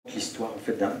l'histoire en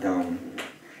fait,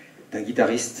 d'un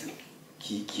guitariste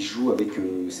qui joue avec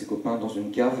ses copains dans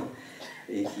une cave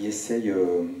et qui essaye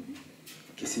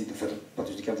de faire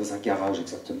partir d'une cave dans un garage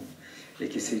exactement, et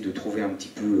qui essaye de trouver un petit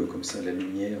peu comme ça la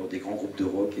lumière des grands groupes de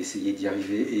rock, essayer d'y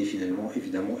arriver, et finalement,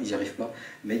 évidemment, ils n'y arrivent pas.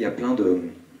 Mais il y a plein de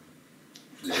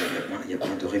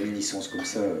réminiscences comme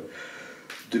ça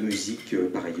de musique.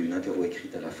 Pareil, il y a une interro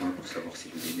écrite à la fin pour savoir si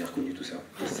vous avez bien reconnu tout ça.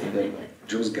 Ça s'appelle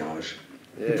Joe's Garage.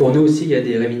 Et pour nous aussi, il y a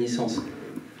des réminiscences.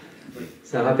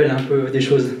 Ça rappelle un peu des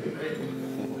choses.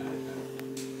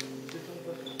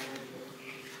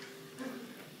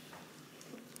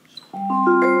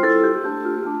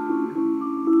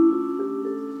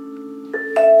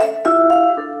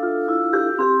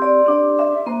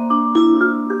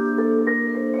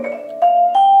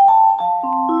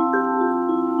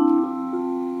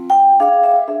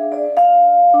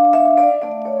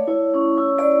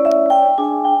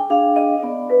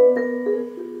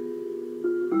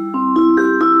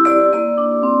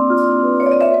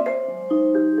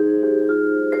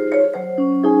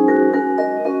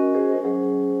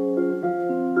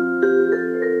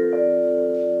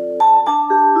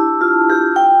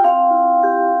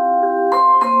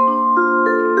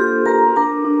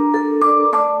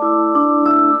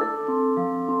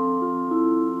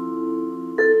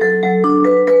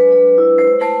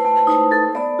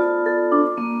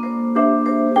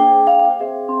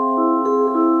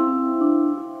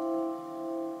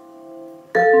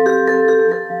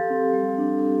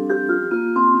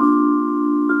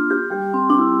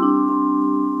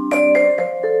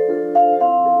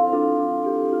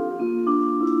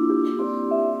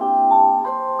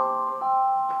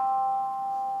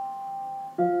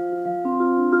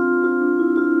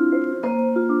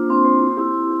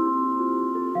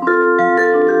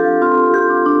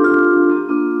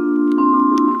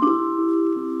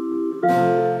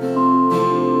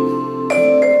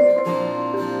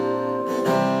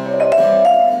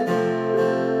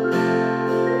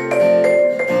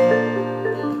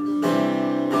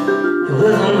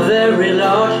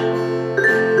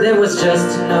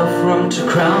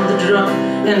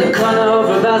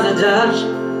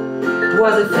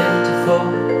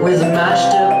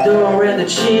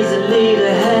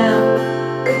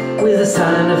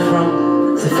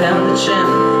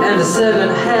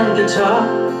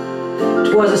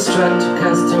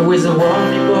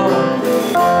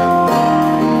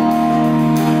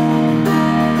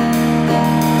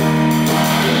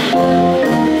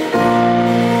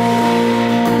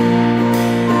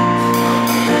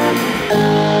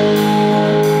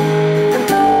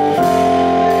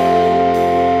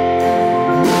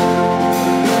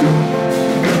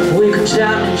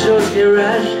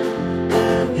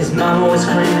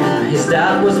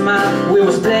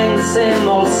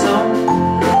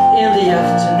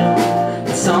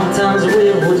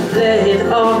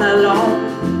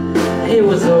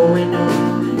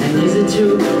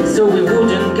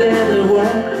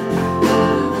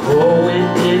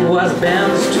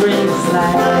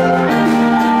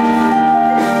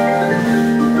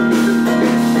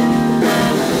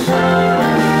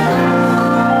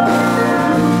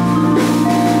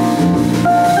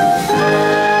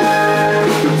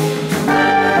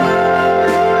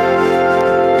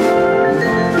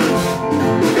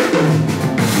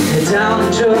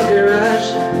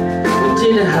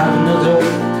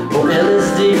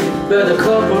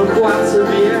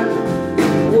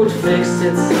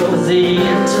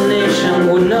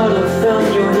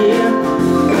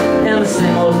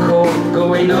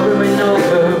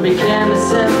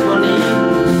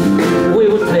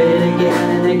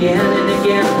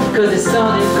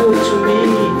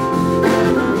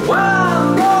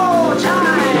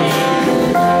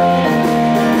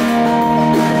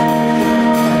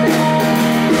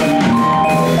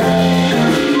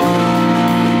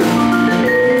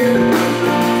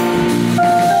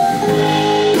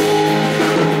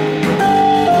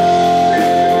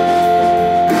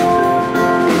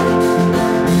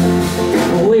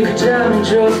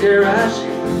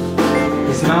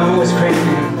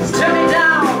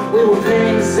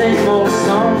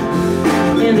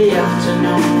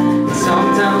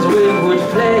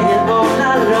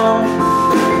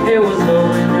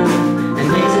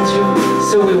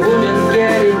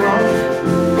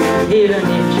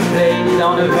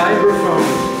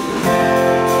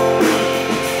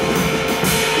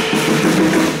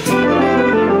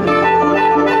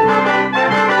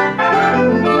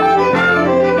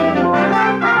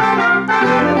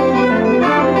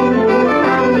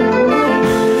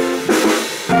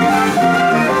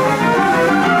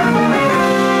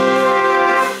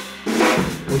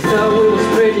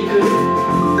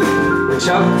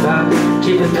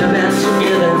 the band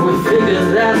together, we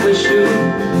figured that we should.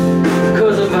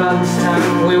 Cause about this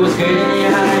time we was getting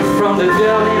high from the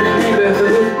girl in the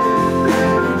neighborhood.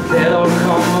 They'd all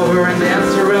come over and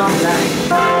dance around like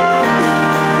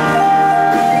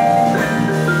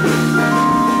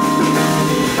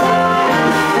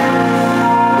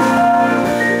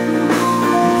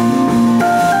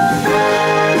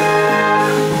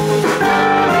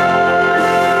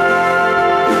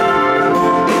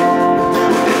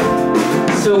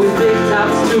so we picked up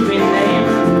a stupid name,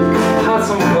 had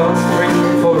some chords string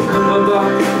for a combo bar,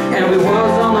 and we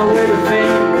was on our way to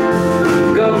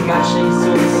fame. Got matching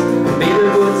suits, beaver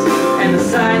boots, and the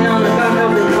sign on the back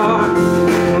of the car,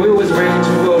 and we was ready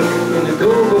to roll in a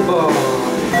go-go bar.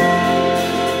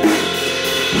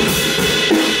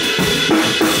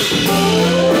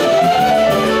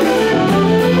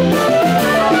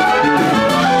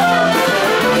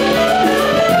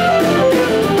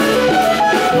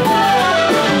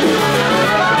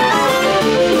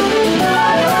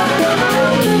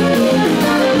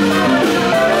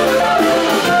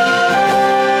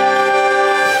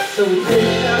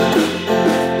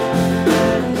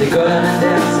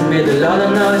 Made a lot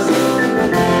of noise,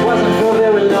 wasn't for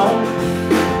very long.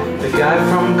 The guy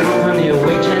from the company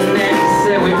weekend name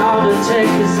said we ought to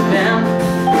take his band.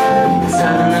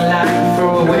 Sat on the line for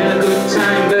a real good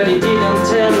time, but he didn't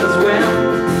tell us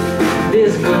when.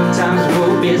 These good times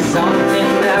would be something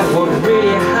that would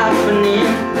really happen in.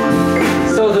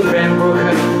 So the band broke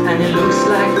up and it looks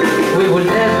like we will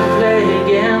never play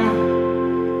again.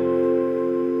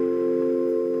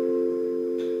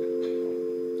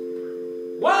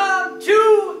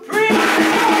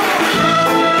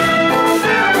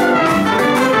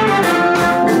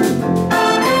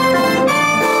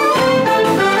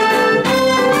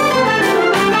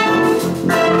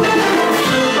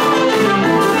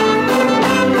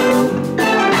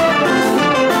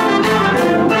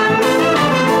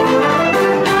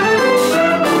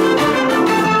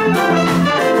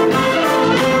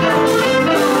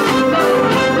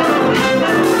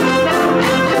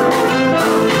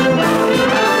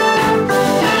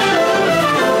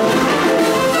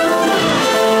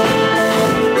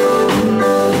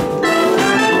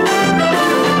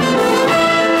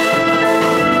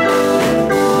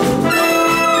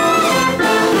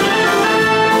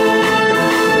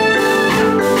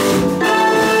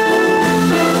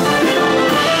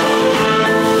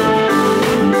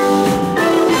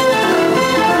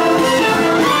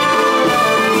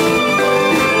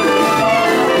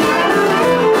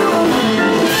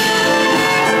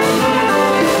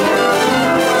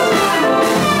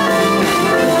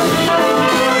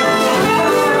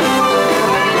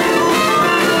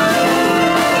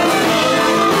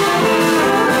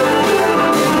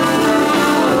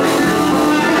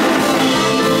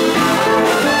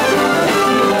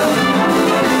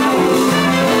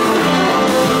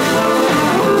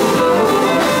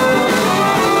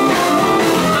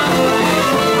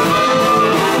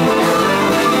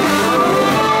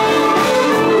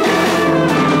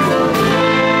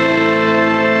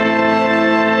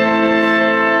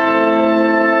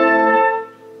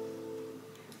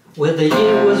 Well, the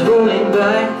year was rolling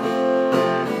by,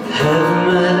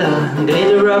 heavy metal,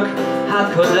 glitter rock,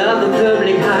 hardcore love, the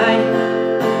public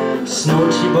high.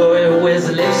 Snotty boy with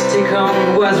lipstick on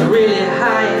was really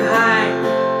high.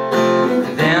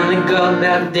 And then we got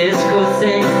that disco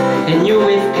thing, and new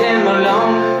wave came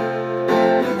along.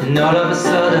 And all of a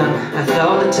sudden, I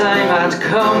thought the time had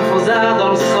come for that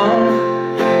old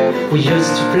song. We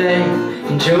used to play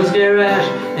in Joe's garage,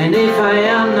 and if I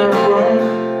am not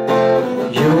wrong,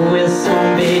 you will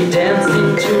soon be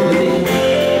dancing to the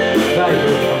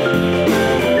vibraphone.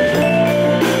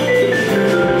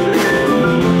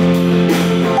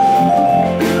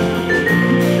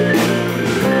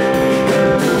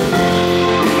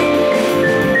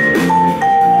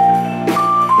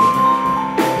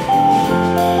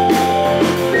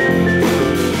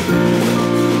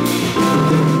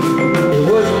 It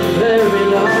wasn't very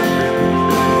large,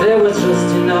 there was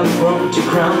just enough room to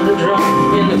crown the drum.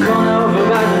 In the corner over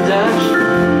by the Dutch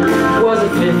was a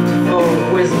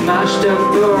 54 with a mashed up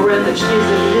door and the cheese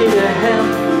that lead a hand,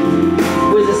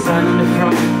 with a sign on the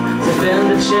front, the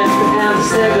Fender champ and the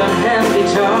second hand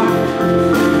guitar,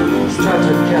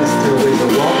 Stratocaster with a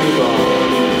warming bar.